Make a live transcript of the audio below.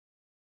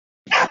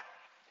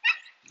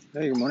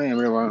Hey, good morning,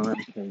 everyone. I'm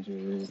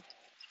KJ.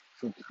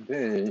 So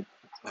today,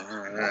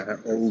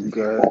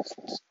 August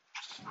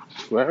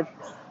 12th,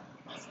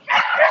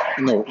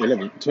 no,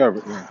 11,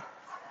 12, yeah.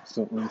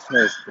 So on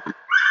Thursday,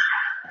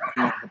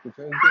 yeah, happy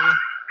Thursday.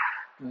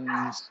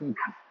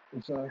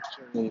 So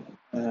actually,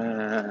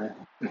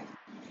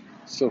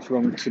 so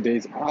from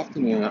today's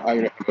afternoon, I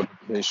will have a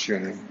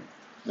vacation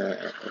uh,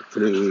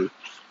 through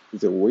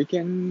the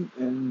weekend,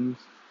 and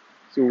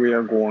so we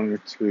are going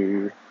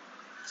to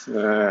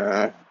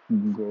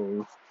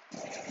go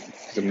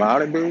to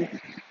Malibu,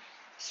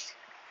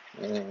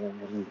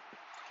 and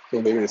so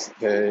we will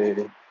stay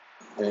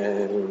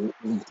in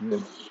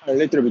a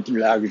little bit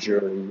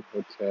luxury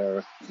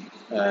hotel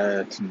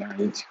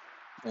tonight,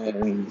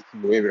 and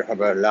we will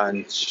have a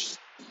lunch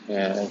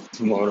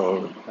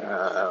tomorrow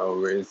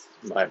with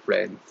my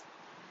friends.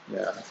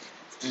 Yeah,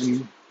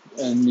 and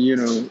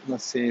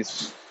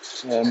since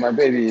my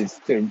baby is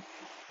still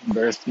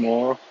very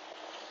small,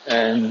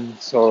 and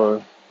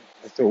so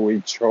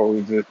we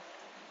chose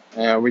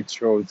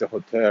the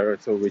hotel,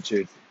 so which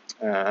is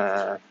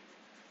uh,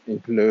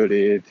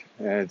 included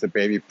the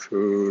baby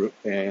pool,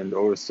 and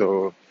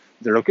also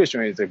the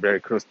location is very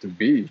close to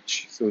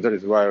beach, so that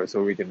is why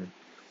also we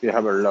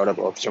have a lot of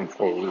option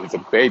for the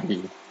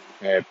baby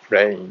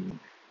playing,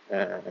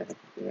 uh,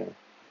 yeah.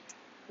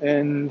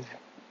 And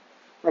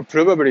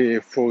probably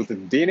for the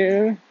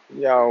dinner,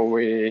 yeah,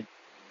 we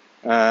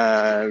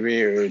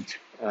would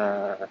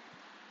have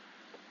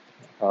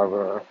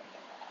a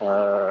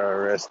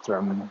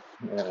restaurant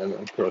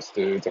close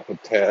to the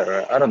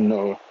hotel. I don't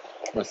know,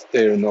 but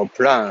still no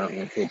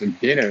plan for the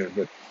dinner,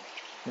 but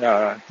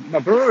yeah,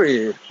 no,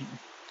 probably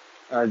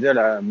there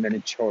are many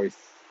choice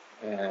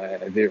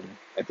there,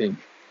 I think.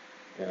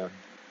 Yeah.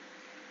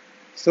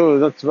 So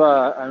that's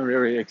why I'm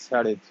really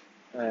excited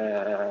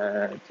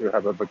to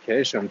have a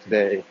vacation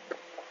today.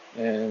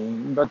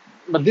 And but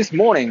this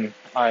morning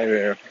I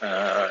will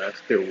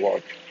still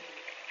work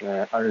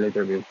a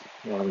little bit.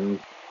 Um,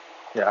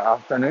 yeah,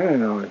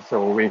 afternoon,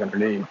 so we're gonna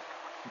leave.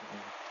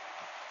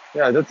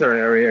 Yeah, that's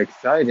very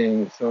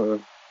exciting.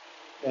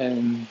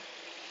 And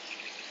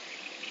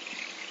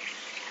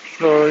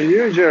so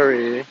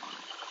usually,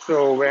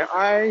 so when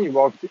I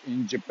worked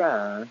in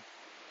Japan,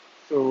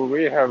 so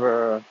we have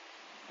a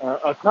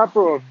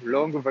couple of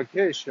long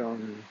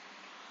vacations,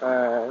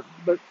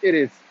 but it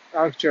is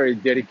actually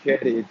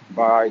dedicated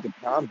by the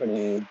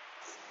company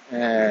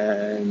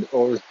and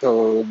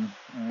also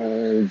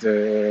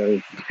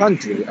the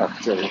country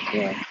actually.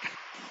 Yeah.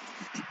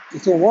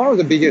 So one of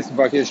the biggest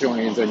vacation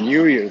is a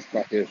New Year's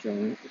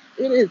vacation.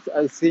 It is,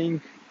 I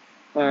think,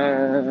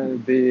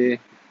 the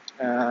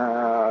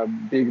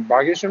big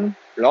vacation,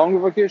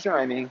 long vacation.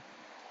 I mean,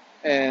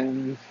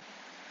 and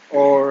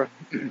or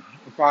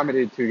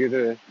family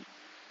together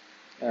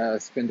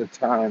spend the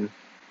time,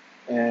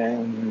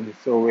 and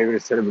so we will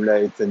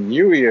celebrate the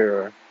New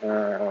Year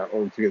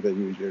all together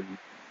usually.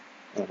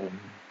 Um,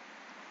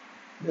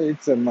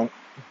 it's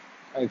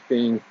I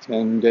think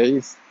 10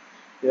 days,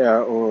 yeah,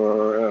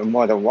 or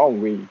more than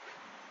 1 week.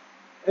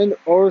 And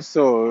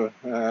also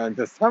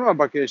the summer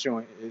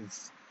vacation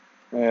is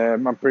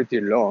pretty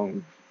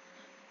long,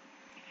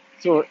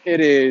 so it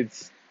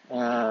is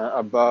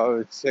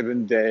about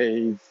 7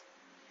 days,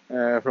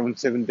 from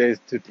 7 days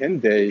to 10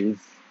 days,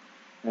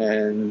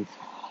 and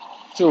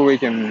so we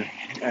can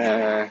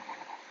uh,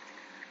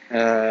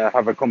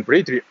 have a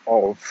completely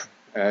off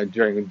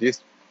during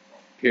this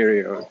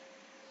period.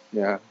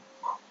 Yeah.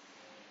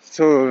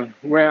 So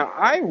when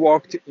I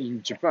worked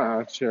in Japan,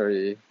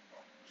 actually,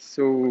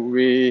 so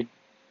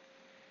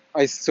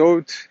I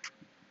thought,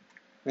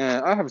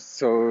 I have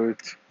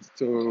thought,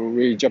 so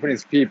we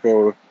Japanese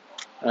people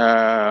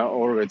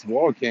always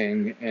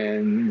working,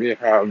 and we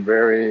have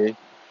very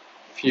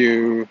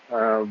few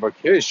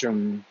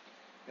vacation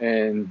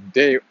and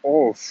day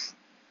off.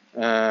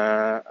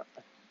 Uh,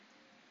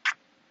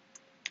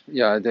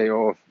 yeah, day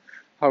off.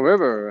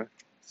 However,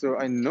 so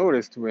I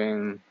noticed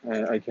when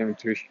I came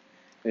to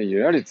the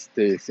United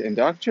States, and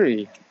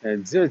actually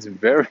there's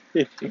very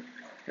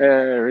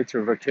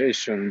little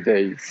vacation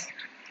days,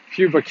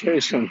 few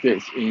vacation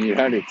days in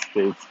United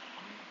States.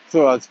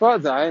 So as far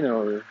as I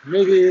know,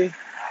 maybe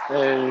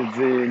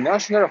the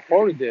national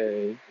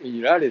holiday in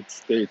United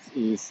States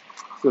is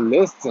so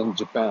less than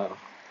Japan,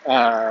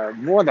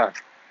 more than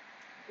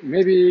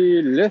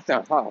maybe less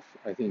than half,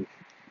 I think.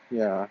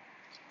 Yeah.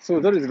 So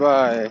that is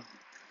why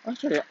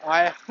actually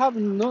I have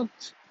not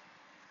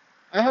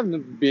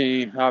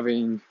been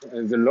having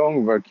the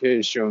long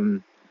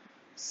vacation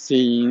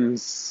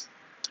since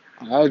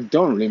I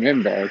don't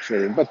remember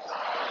actually, but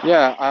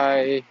yeah,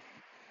 I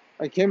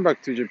came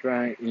back to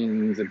Japan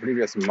in the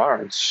previous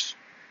March,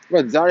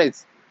 but that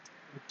is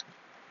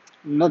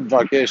not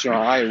vacation.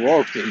 I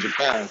worked in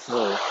Japan,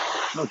 so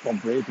not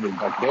completely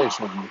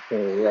vacation.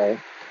 So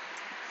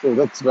so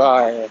that's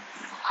why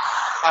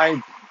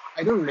I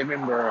I don't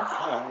remember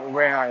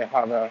when I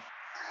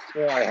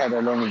had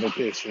a long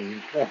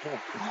vacation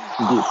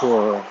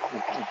before.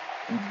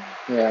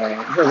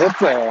 Yeah, but that's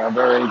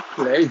very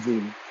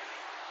crazy.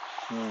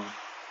 Yeah.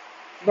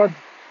 But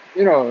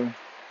you know,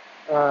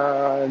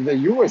 the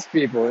US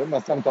people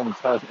sometimes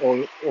have,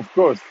 or of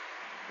course,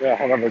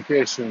 have a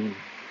vacation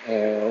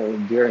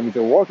during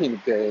the working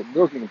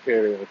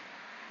period.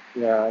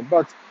 Yeah,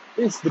 but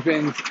it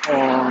depends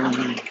on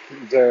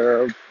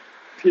the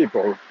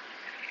people,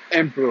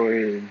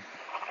 employee.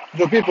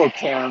 The people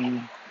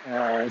can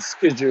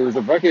schedule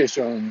the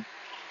vacation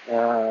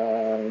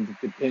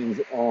depends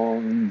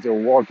on the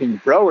working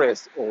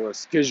progress or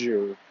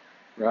schedule,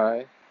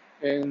 right?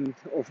 And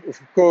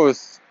of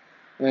course,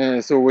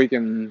 so we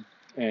can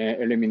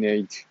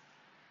eliminate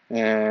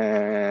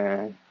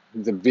the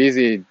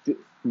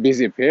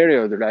busy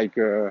period like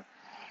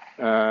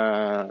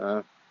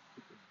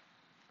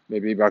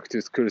maybe back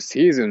to school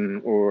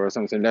season or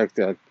something like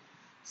that.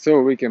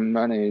 So we can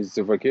manage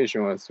the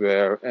vacation as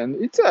well, and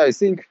it's I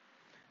think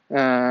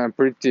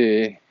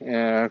pretty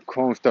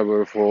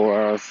comfortable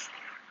for us,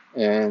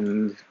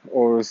 and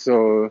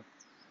also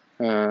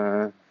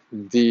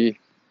the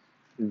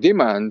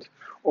demand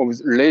of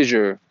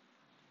leisure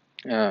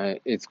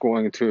is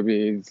going to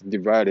be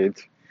divided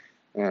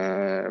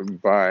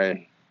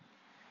by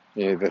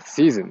the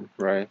season,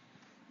 right?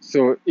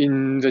 So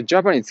in the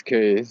Japanese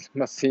case,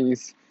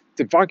 since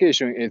the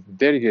vacation is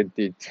dedicated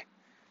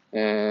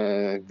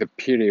the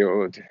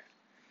period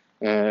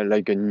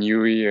like a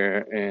New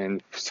Year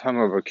and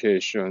summer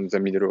vacation, the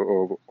middle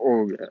of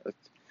August.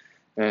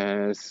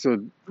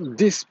 So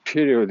this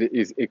period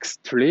is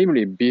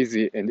extremely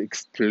busy and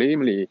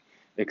extremely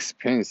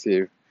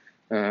expensive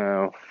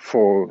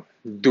for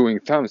doing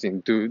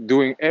something,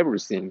 doing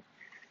everything.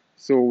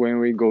 So when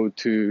we want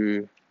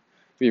to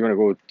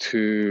go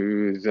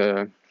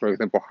to for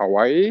example,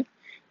 Hawaii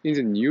in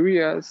the New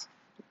Year's,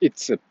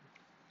 it's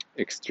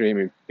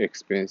extremely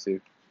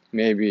expensive.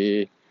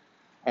 Maybe,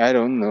 I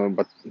don't know,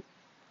 but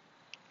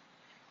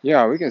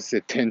yeah, we can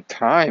say 10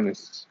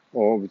 times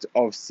of the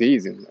off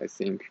season, I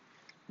think.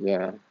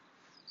 Yeah.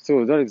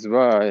 So that is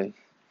why,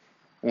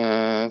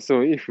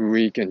 so if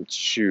we can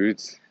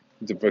choose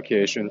the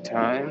vacation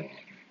time,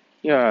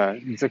 yeah,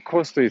 the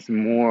cost is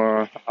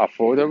more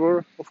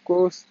affordable, of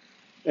course,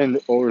 and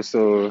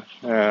also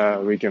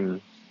we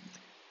can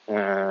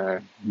uh,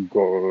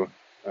 go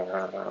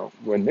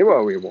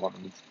whenever we want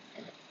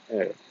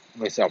uh,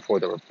 with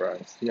affordable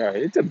price. Yeah,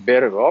 it's a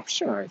better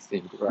option, I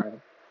think, right?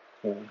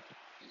 Yeah.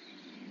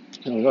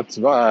 And that's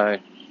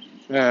why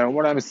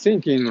what I'm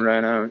thinking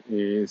right now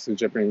is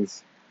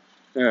Japanese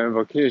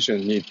vacation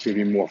need to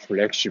be more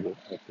flexible,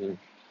 I think.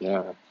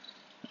 Yeah,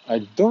 I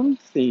don't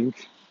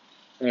think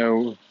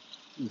uh,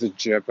 the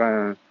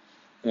Japan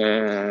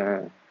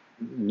uh,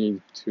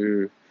 need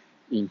to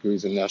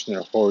increase the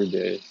national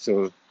holiday.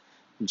 So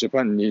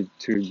Japan need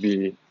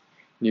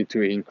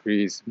to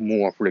increase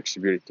more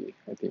flexibility,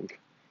 I think.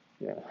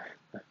 Yeah.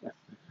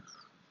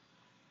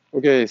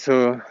 Okay,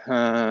 so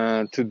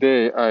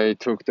today I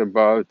talked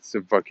about the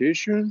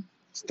vacation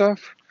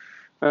stuff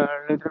a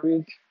little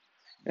bit,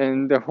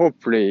 and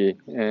hopefully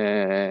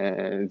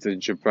the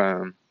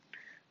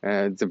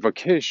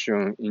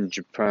vacation in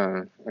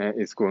Japan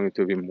is going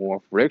to be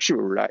more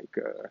flexible, like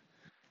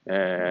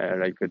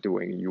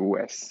doing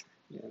US.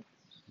 Yeah.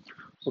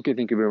 Okay,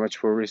 thank you very much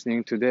for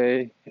listening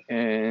today,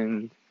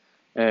 and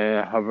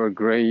have a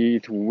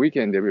great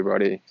weekend,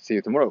 everybody. See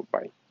you tomorrow.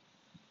 Bye.